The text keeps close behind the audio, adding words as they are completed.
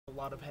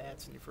lot of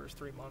hats in your first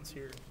 3 months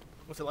here.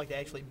 What's it like to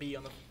actually be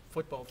on the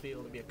football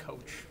field and be a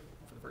coach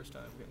for the first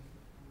time,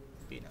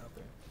 being out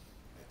there?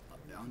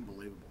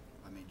 Unbelievable.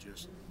 I mean,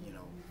 just,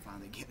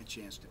 finally getting a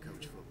chance to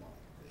coach football.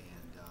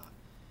 And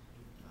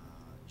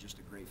just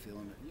a great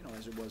feeling,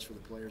 as it was for the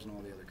players and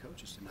all the other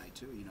coaches tonight,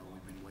 too. We've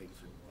been waiting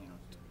for,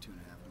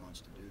 2.5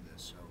 months to do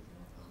this. So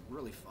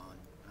really fun.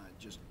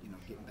 Just,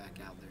 getting back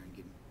out there and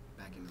getting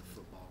back into the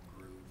football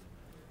groove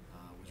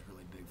was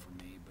really big for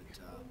me. But,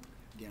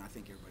 again, I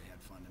think everybody had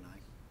fun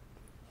tonight.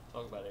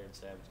 Talk about Aaron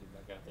Savage getting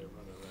back out there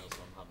running around,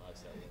 how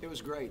nice that was. It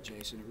was great,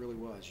 Jason. It really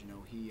was.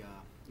 He,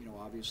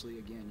 obviously,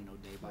 again,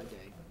 day by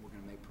day, we're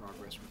going to make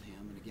progress with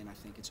him. And again, I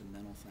think it's a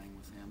mental thing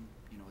with him.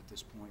 At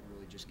this point,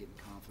 really just getting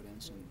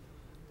confidence. And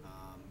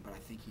but I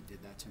think he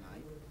did that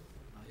tonight.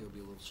 He'll be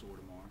a little sore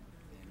tomorrow,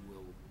 and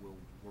we'll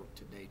work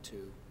to day 2.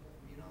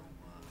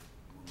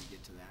 When we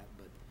get to that.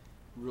 But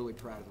really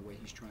proud of the way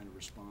he's trying to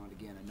respond.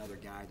 Again, another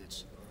guy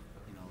that's,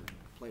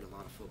 played a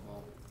lot of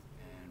football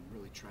and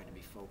really tried to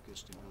be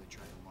focused and really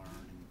tried to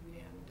learn.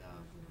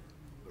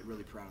 But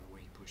really proud of the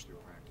way he pushed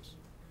through practice.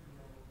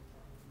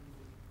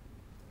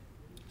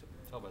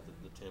 Talk about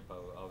the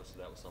tempo. Obviously,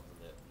 that was something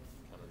that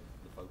kind of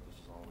the focus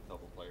was on. A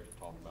couple of players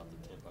talking about the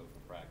tempo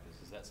for practice.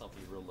 Is that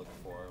something you're really looking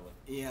for early?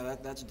 Yeah,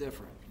 that's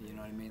different. You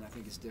know what I mean? I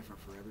think it's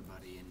different for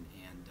everybody, and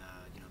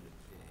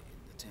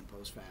the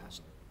tempo's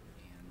fast.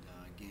 And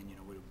again,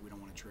 we don't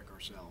want to trick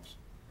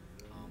ourselves,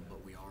 but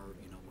we are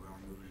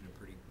moving at a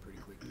pretty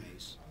quick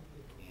pace.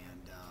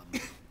 And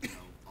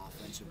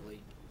offensively,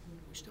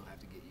 we still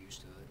have to get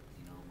used to it.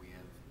 We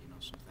have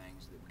some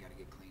things that we got to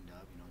get cleaned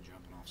up.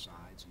 Jumping off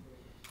sides and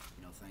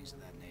things of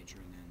that nature.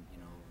 And then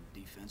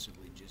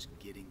defensively, just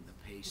getting the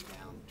pace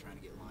down, trying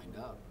to get lined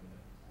up,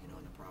 in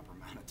the proper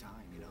amount of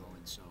time.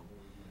 And so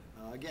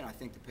again, I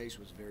think the pace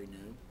was very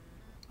new,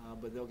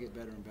 but they'll get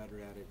better and better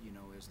at it,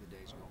 as the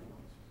days go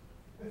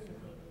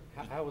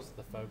on. How was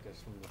the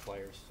focus from the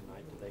players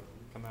tonight? Did they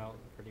come out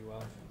pretty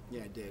well?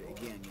 Yeah, it did.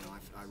 Again,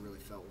 I really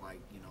felt like,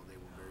 they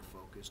were very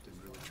focused and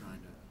really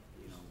trying to,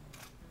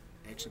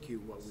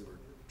 execute what we were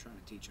trying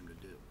to teach them to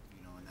do,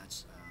 and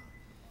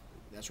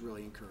that's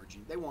really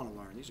encouraging. They want to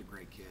learn. These are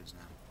great kids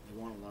now. They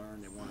want to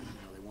learn. They want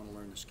to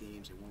learn the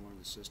schemes. They want to learn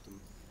the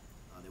system.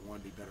 They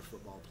want to be better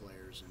football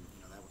players, and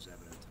that was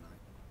evident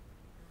tonight.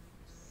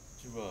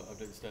 Could you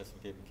update the stats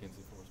of Gabe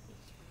McKenzie for us,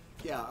 please?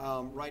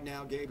 Yeah, right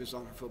now Gabe is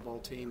on our football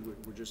team.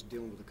 We're just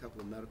dealing with a couple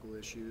of medical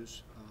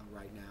issues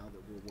right now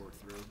that we'll work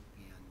through,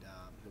 and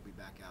he'll be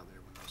back out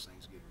there when those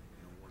things get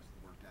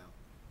worked out.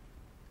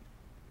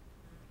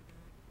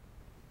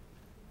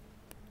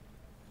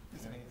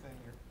 Is there anything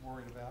you're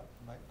worried about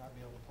might not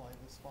be able to play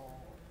this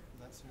fall? Or is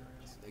that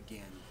serious?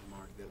 Again,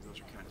 Mark,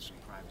 those are kind of some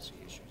privacy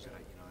issues that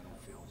I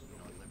don't feel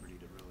at liberty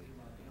to really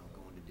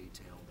go into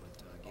detail. But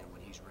again,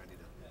 when he's ready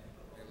to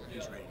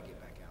get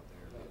back out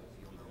there,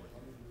 you'll know it.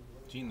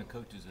 Gene, the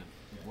coaches have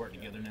worked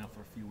together now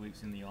for a few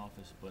weeks in the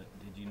office, but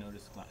did you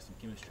notice some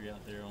chemistry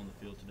out there on the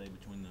field today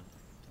between the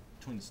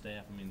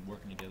staff? I mean,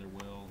 working together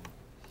well.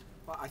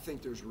 Well, I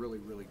think there's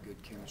really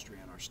good chemistry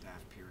on our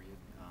staff. Period.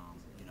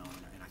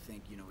 And I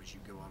think as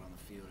you go out on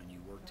the field and you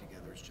work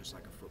together, it's just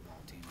like a football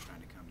team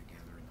trying to come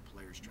together, and the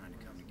players trying to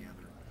come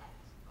together.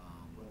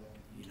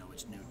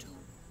 It's new to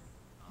them,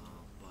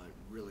 but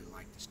really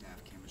like the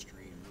staff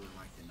chemistry and really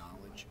like the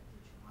knowledge.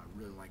 I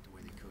really like the way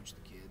they coach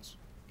the kids,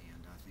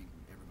 and I think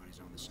everybody's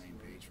on the same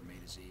page from A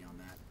to Z on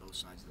that, both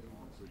sides of the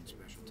ball, including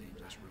special teams.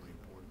 That's really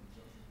important.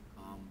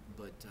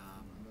 But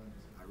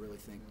I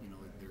really think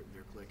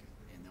they're clicking,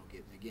 and they'll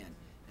get, again,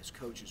 as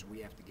coaches,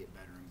 we have to get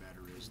better and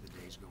better as the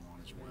days go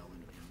on as well,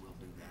 and we'll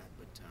do that.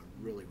 But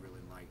really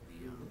like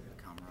the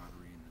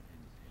camaraderie and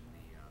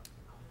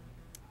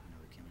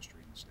the chemistry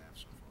in the staff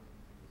so far.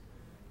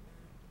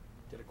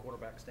 Did a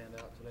quarterback stand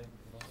out today?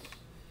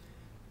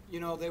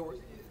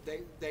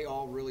 They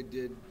all really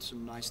did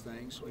some nice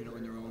things,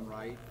 in their own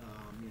right.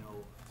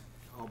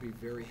 I'll be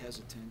very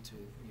hesitant to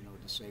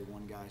say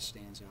one guy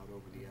stands out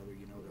over the other.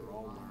 They're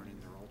all learning.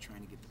 They're all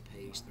trying to get the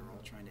pace. They're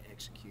all trying to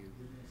execute.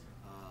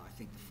 I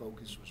think the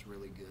focus was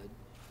really good.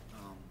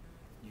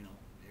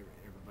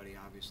 Everybody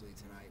obviously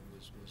tonight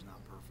was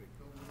not perfect,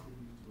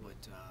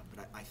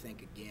 but I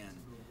think again,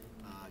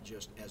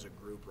 just as a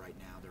group right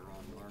now, they're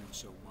all learning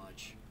so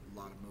much. A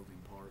lot of moving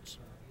parts,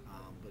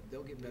 but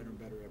they'll get better and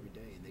better every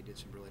day. And they did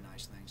some really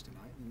nice things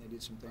tonight, and they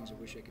did some things I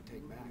wish I could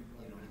take back.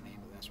 You know what I mean?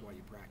 But that's why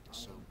you practice.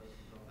 So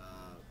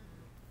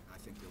I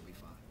think they'll be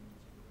fine.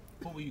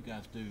 What will you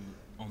guys do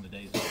on the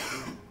days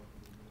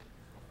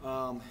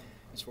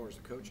as far as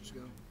the coaches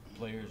go?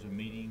 Players or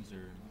meetings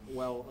or?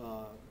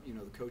 Well,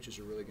 the coaches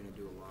are really going to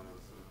do a lot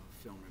of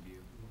film review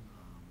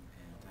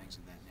and things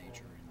of that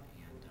nature.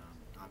 And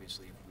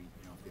obviously, if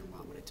the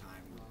allotment of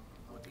time with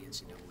what the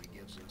NCAA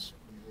gives us,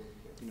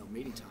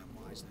 meeting time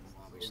wise, then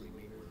we'll obviously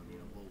meet with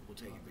them. We'll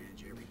take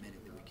advantage of every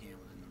minute that we can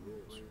within the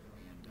rules.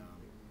 And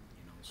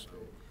so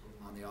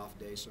on the off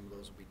day, some of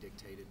those will be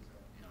dictated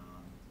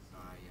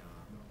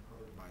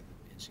by the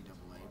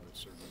NCAA, but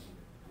certainly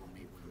we'll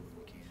meet with them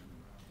when we can and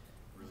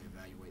really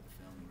evaluate the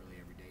film, and really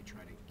every day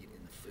try to get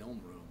in the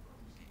film room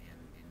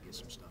and get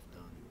some stuff done.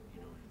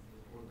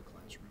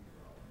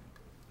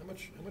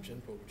 much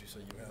input would you say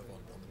you have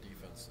on the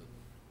defense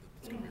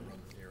that's going to be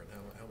run here, and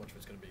how much of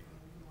it's going to be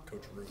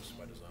Coach Roos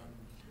by design?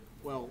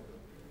 Well,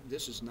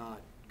 this is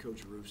not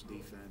Coach Roof's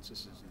defense.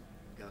 This isn't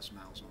Gus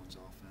Malzahn's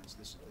offense.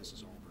 This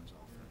is Auburn's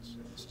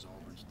offense. This is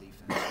Auburn's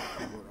defense.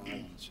 We're all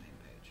on the same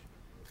page.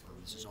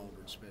 This is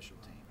Auburn's special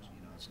teams.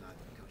 You know, it's not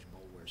Coach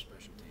Boulware's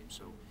special teams.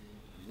 So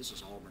this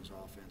is Auburn's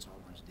offense,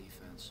 Auburn's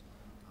defense.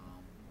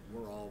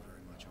 We're all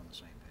very much on the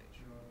same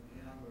page.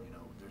 And, you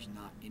know, there's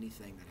not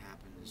anything that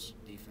happens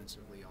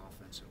defensively,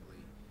 offensively,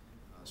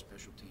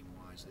 special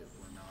team-wise that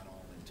we're not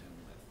all in tune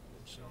with.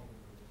 So,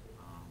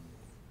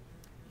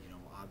 you know,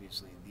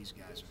 obviously these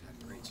guys have had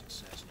great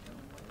success in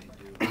doing what they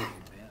do and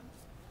they've been.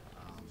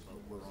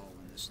 But we're all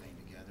in this thing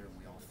together, and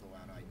we all throw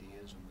out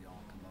ideas, and we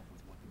all come up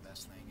with what the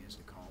best thing is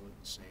to call it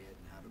and say it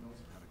and how to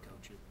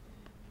coach it.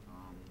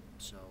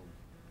 So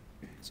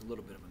it's a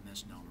little bit of a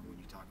misnomer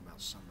when you talk about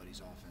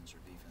somebody's offense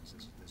or defense.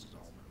 This is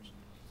Auburn's.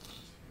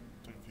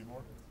 Take a few more.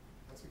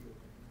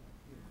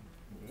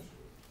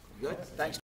 Good. Thanks.